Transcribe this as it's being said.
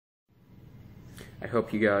I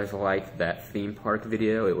hope you guys liked that theme park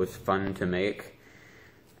video. It was fun to make.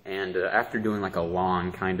 And after doing like a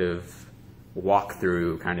long kind of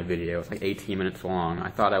walkthrough kind of video, it's like 18 minutes long, I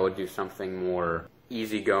thought I would do something more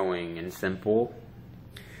easygoing and simple.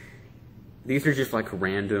 These are just like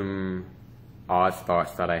random Oz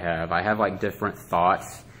thoughts that I have. I have like different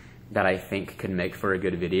thoughts that I think could make for a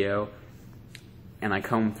good video. And I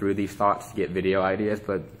comb through these thoughts to get video ideas,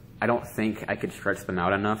 but I don't think I could stretch them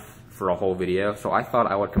out enough for a whole video. So I thought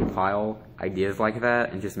I would compile ideas like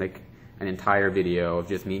that and just make an entire video of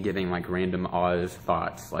just me giving like random Oz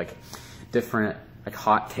thoughts, like different like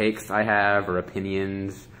hot takes I have, or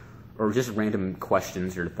opinions, or just random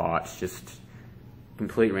questions or thoughts, just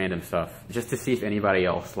complete random stuff, just to see if anybody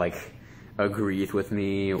else like agrees with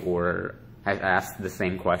me or has asked the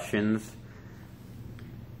same questions.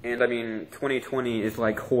 And I mean, 2020 is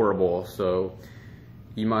like horrible, so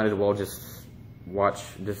you might as well just watch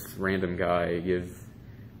this random guy give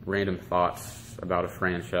random thoughts about a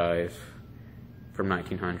franchise from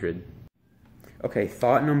 1900. Okay,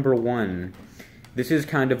 thought number one. This is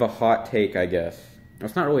kind of a hot take, I guess.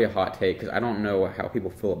 It's not really a hot take, because I don't know how people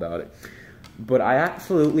feel about it. But I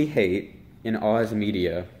absolutely hate, in Oz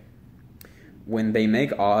media, when they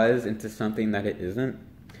make Oz into something that it isn't.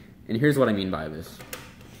 And here's what I mean by this.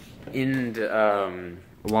 In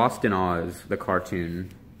Lost in Oz, the cartoon,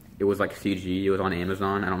 it was like CG, it was on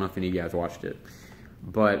Amazon. I don't know if any of you guys watched it.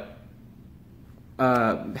 But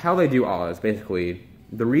how they do Oz, basically,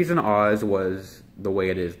 the reason Oz was the way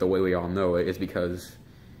it is, the way we all know it, is because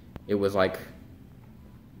it was like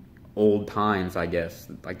old times, I guess,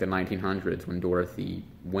 like the 1900s when Dorothy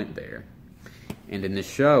went there. And in this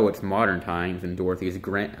show, it's modern times, and Dorothy's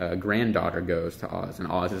granddaughter goes to Oz,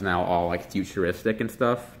 and Oz is now all like futuristic and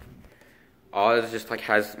stuff. Oz just like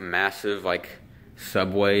has massive like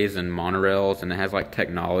subways and monorails, and it has like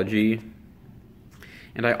technology.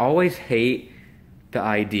 And I always hate the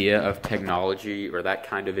idea of technology or that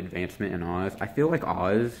kind of advancement in Oz. I feel like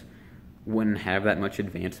Oz wouldn't have that much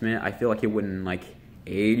advancement. I feel like it wouldn't like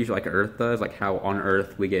age like Earth does, like how on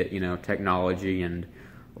Earth we get, you know, technology and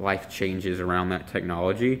life changes around that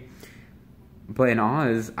technology. But in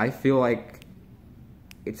Oz, I feel like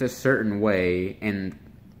it's a certain way, and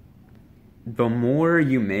the more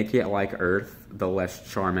you make it like Earth, the less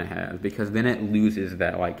charm it has, because then it loses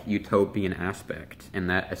that like utopian aspect and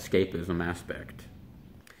that escapism aspect.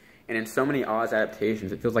 And in so many Oz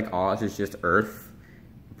adaptations, it feels like Oz is just Earth,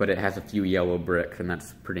 but it has a few yellow bricks, and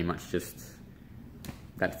that's pretty much just,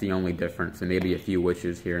 that's the only difference, and maybe a few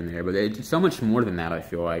witches here and there, but it's so much more than that, I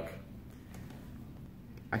feel like.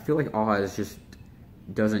 I feel like Oz just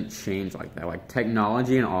doesn't change like that. Like,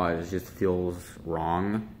 technology in Oz just feels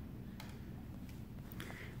wrong.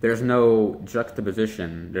 There's no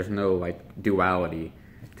juxtaposition, there's no, like, duality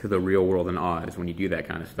to the real world in Oz when you do that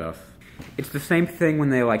kind of stuff. It's the same thing when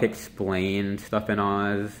they, like, explain stuff in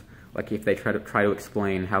Oz, like if they try to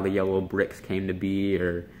explain how the yellow bricks came to be,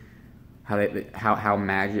 or how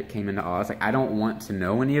magic came into Oz. Like, I don't want to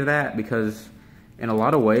know any of that, because in a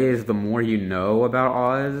lot of ways, the more you know about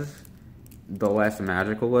Oz, the less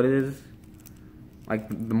magical it is. Like,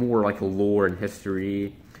 the more, like, lore and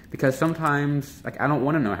history. Because sometimes, like, I don't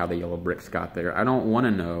want to know how the yellow bricks got there. I don't want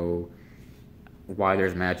to know why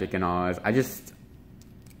there's magic in Oz.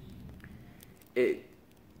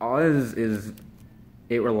 Oz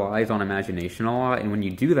it relies on imagination a lot, and when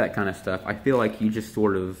you do that kind of stuff, I feel like you just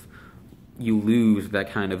sort of, you lose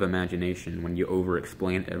that kind of imagination when you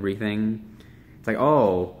over-explain everything. It's like,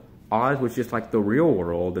 oh, Oz was just like the real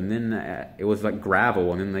world, and then it was like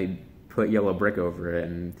gravel, and then they put yellow brick over it,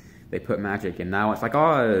 and they put magic, and now it's like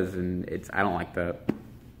Oz, and I don't like that.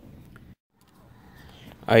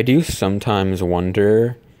 I do sometimes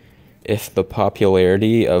wonder if the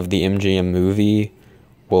popularity of the MGM movie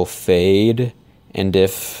will fade, and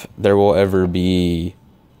if there will ever be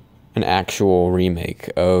an actual remake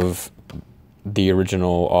of the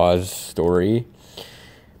original Oz story.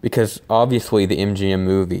 Because obviously the MGM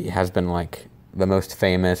movie has been like the most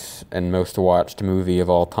famous and most watched movie of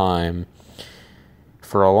all time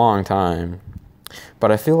for a long time.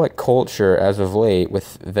 But I feel like culture, as of late,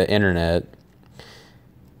 with the internet,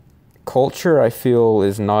 culture, I feel,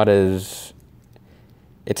 is not as,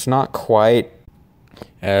 it's not quite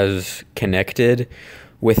as connected.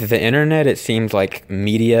 With the internet, it seems like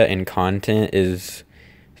media and content is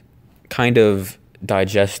kind of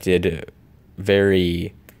digested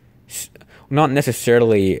very, not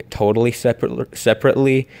necessarily totally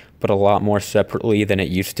separately, but a lot more separately than it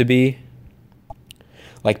used to be.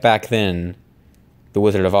 Like back then, The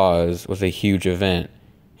Wizard of Oz was a huge event,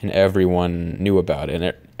 and everyone knew about it,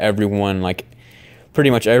 and everyone like pretty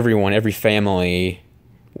much everyone, every family,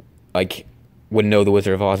 like, would know The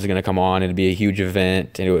Wizard of Oz is going to come on. It'd be a huge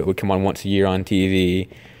event, and it would come on once a year on TV.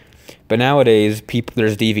 But nowadays,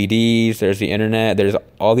 there's DVDs, there's the internet, there's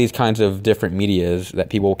all these kinds of different medias that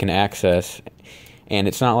people can access, and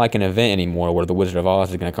it's not like an event anymore where The Wizard of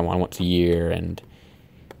Oz is going to come on once a year. And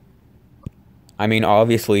I mean,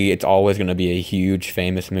 obviously, it's always going to be a huge,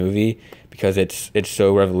 famous movie because it's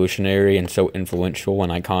so revolutionary and so influential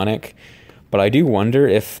and iconic. But I do wonder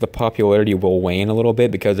if the popularity will wane a little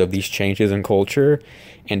bit because of these changes in culture,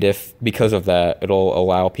 and if because of that, it'll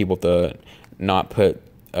allow people to not put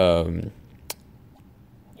or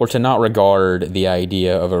to not regard the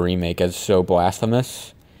idea of a remake as so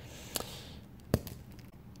blasphemous.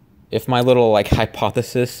 If my little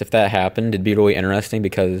hypothesis, if that happened, it'd be really interesting,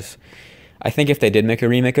 because I think if they did make a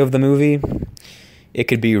remake of the movie, it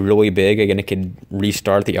could be really big, and it could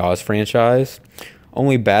restart the Oz franchise.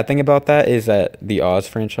 Only bad thing about that is that the Oz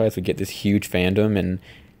franchise would get this huge fandom, and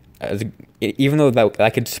even though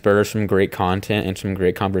that could spur some great content and some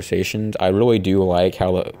great conversations, I really do like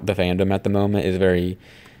how the fandom at the moment is very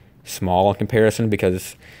small in comparison,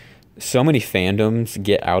 because so many fandoms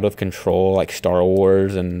get out of control, like Star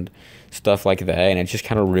Wars and stuff like that, and it just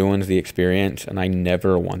kind of ruins the experience, and I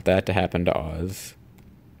never want that to happen to Oz.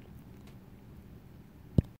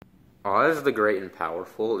 Oz the Great and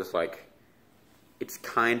Powerful is it's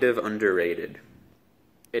kind of underrated.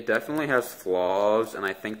 It definitely has flaws, and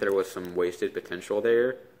I think there was some wasted potential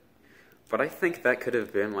there. But I think that could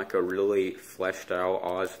have been a really fleshed out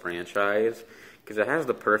Oz franchise, because it has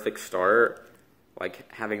the perfect start,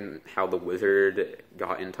 having how the wizard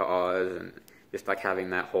got into Oz, and just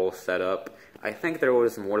having that whole setup. I think there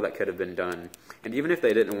was more that could have been done. And even if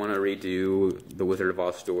they didn't want to redo the Wizard of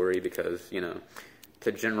Oz story, because,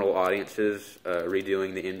 to general audiences,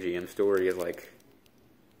 redoing the MGM story is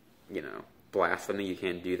blasphemy, you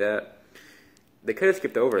can't do that. They could have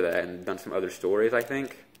skipped over that and done some other stories, I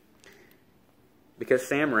think. Because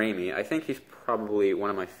Sam Raimi, I think he's probably one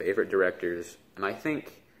of my favorite directors, and I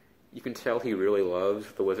think you can tell he really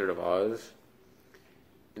loves The Wizard of Oz.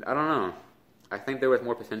 And I don't know, I think there was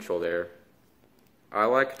more potential there. I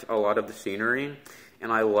liked a lot of the scenery,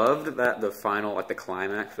 and I loved that the final, the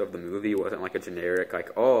climax of the movie wasn't a generic,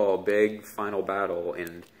 oh, big final battle,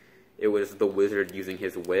 and it was the wizard using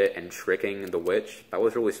his wit and tricking the witch. That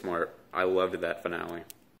was really smart. I loved that finale.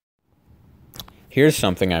 Here's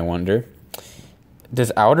something I wonder.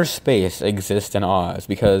 Does outer space exist in Oz?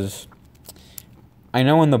 Because I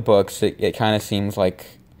know in the books it kind of seems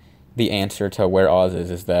like the answer to where Oz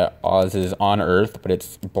is that Oz is on Earth, but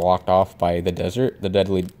it's blocked off by the desert, the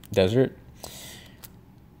deadly desert.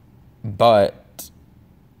 But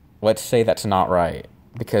let's say that's not right,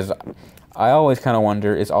 because I always kind of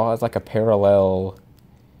wonder, is Oz a parallel,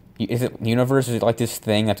 is it universe, is it this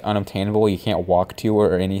thing that's unobtainable, you can't walk to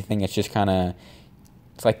or anything, it's just kind of,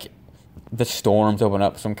 it's the storms open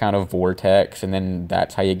up some kind of vortex, and then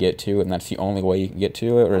that's how you get to it, and that's the only way you can get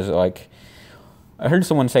to it? Or is it I heard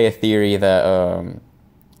someone say a theory that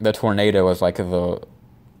the tornado is the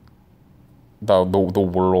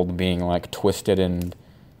world being twisted and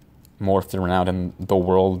morphed around, and the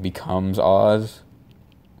world becomes Oz,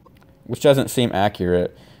 which doesn't seem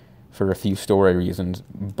accurate for a few story reasons,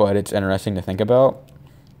 but it's interesting to think about.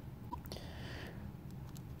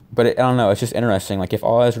 But I don't know, it's just interesting, if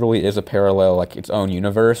Oz really is a parallel, its own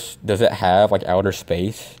universe, does it have, outer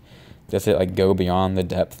space? Does it, go beyond the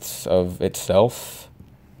depths of itself?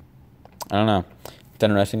 I don't know. It's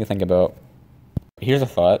interesting to think about. Here's a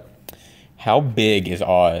thought. How big is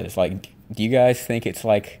Oz? Do you guys think it's,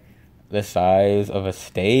 the size of a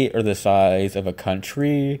state, or the size of a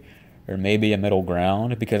country, or maybe a middle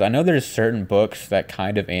ground? Because I know there's certain books that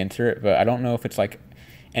kind of answer it, but I don't know if it's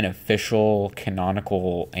an official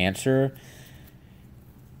canonical answer.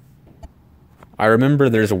 I remember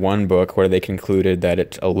there's one book where they concluded that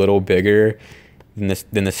it's a little bigger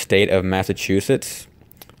than the state of Massachusetts,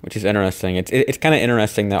 which is interesting. It's kind of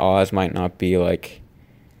interesting that Oz might not be a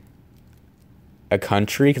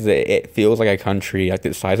country, because it feels like a country,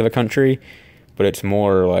 the size of a country, but it's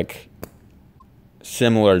more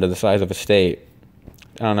similar to the size of a state.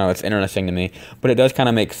 I don't know, it's interesting to me. But it does kind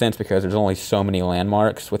of make sense, because there's only so many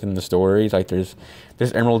landmarks within the stories. There's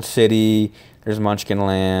Emerald City, there's Munchkin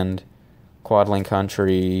Land, Quadling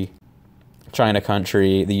Country, China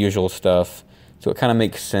Country, the usual stuff. So it kind of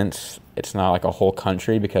makes sense it's not a whole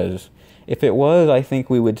country, because if it was, I think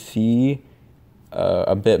we would see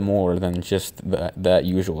a bit more than just that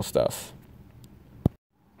usual stuff.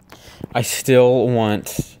 I still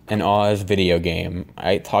want an Oz video game.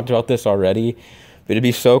 I talked about this already, but it'd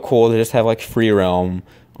be so cool to just have free roam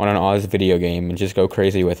on an Oz video game and just go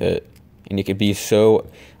crazy with it. And you could be so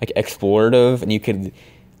like explorative, and you could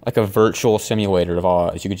like a virtual simulator of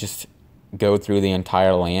Oz. You could just go through the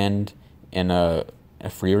entire land in a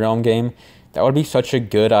free roam game. That would be such a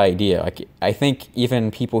good idea. Like I think even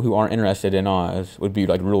people who aren't interested in Oz would be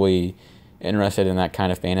like really interested in that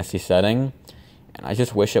kind of fantasy setting. And I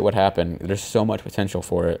just wish it would happen. There's so much potential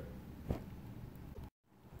for it.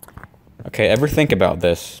 Okay, ever think about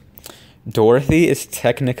this? Dorothy is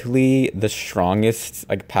technically the strongest,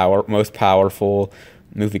 like most powerful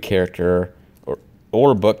movie character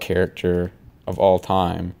or book character of all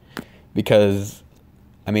time, because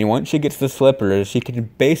I mean, once she gets the slippers, she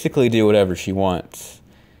can basically do whatever she wants.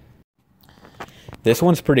 This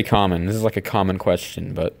one's pretty common. This is like a common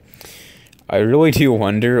question, but I really do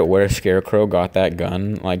wonder where Scarecrow got that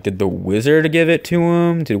gun. Like, did the wizard give it to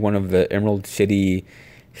him? Did one of the Emerald City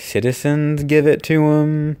citizens give it to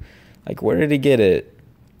him? Like, where did he get it?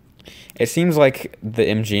 It seems like the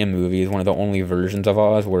MGM movie is one of the only versions of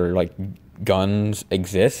Oz where, like, guns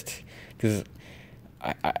exist. Because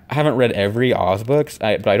I haven't read every Oz books,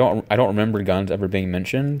 but I don't remember guns ever being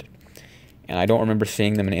mentioned. And I don't remember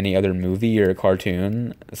seeing them in any other movie or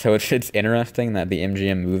cartoon. So it's interesting that the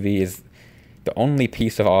MGM movie is the only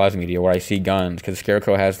piece of Oz media where I see guns, because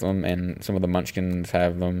Scarecrow has them and some of the Munchkins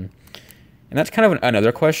have them. And that's kind of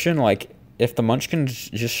another question, like, if the Munchkins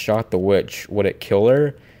just shot the witch, would it kill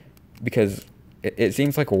her? Because it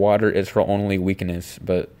seems like water is her only weakness,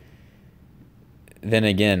 but then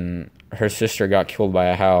again, her sister got killed by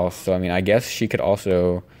a house, so I mean, I guess she could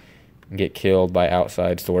also get killed by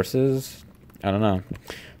outside sources. I don't know.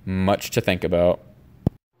 Much to think about.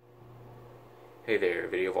 Hey there,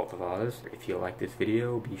 Video Vault of Oz. If you like this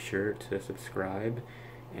video, be sure to subscribe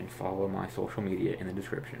and follow my social media in the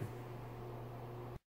description.